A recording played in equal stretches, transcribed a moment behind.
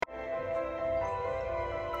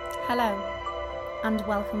Hello and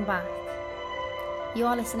welcome back. You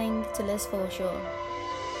are listening to Liz Forshaw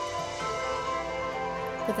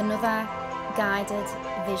with another guided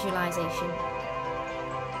visualization.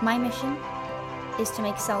 My mission is to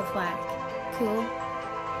make self-work cool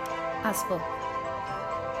as fuck.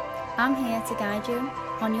 I'm here to guide you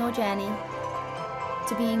on your journey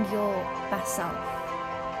to being your best self.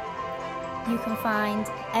 You can find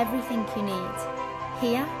everything you need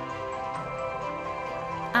here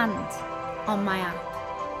and on my app.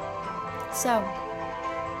 So,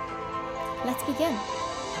 let's begin.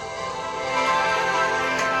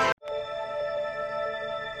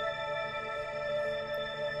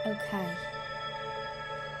 Okay,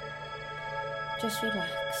 just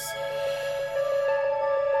relax.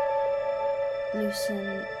 Loosen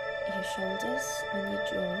your shoulders and your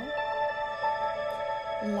jaw.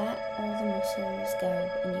 Let all the muscles go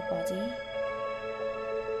in your body.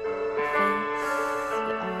 Your face,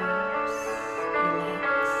 your arms, your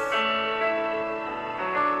legs.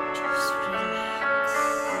 Just relax.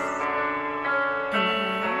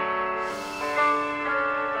 Inhale.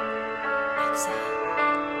 Exhale.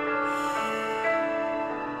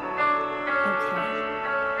 Okay.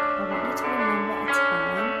 I want you to remember a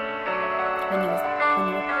time when you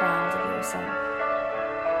were proud of yourself.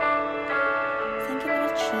 Think of an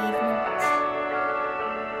achievement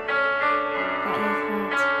that you've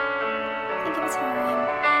had. Think of a time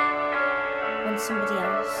when somebody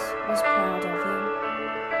else was proud of you.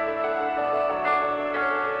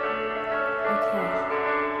 Okay.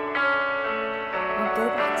 We'll go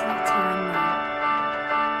back to that time now.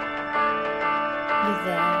 You're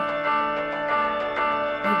there.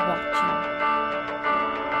 You're watching.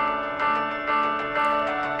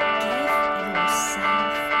 Give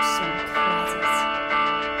yourself some credit.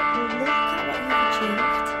 Look at what you've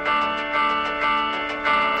achieved.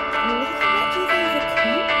 Look at what you've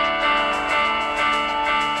overcome.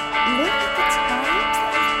 Look at the times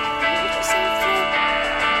that you've pulled yourself through.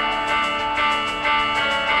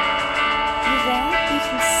 You're there, you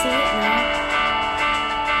can see it now.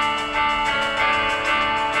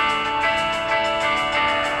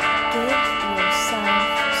 Give yourself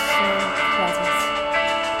some credit.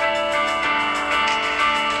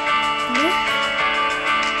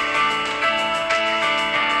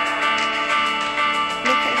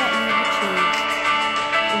 Look at what you've achieved.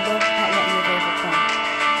 Look at what you've overcome.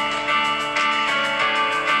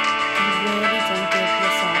 You really don't give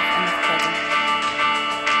yourself enough credit.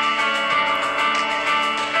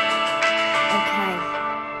 Okay,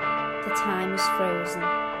 the time is frozen.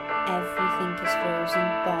 Everything is frozen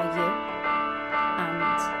by you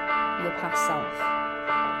and your past self.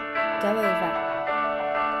 Go over.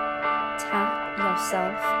 Tap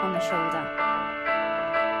yourself on the shoulder.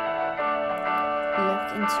 Look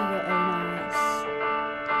into your own eyes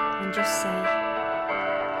and just say,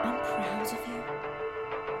 I'm proud of you.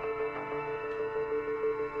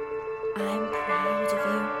 I'm proud of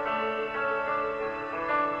you.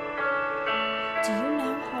 Do you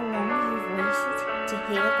know how long you've waited to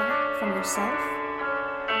hear that from yourself?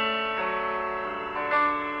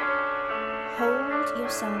 Hold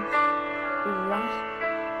yourself. Wrap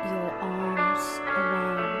your arms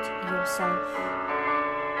around yourself.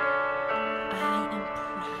 I am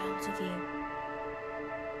proud of you.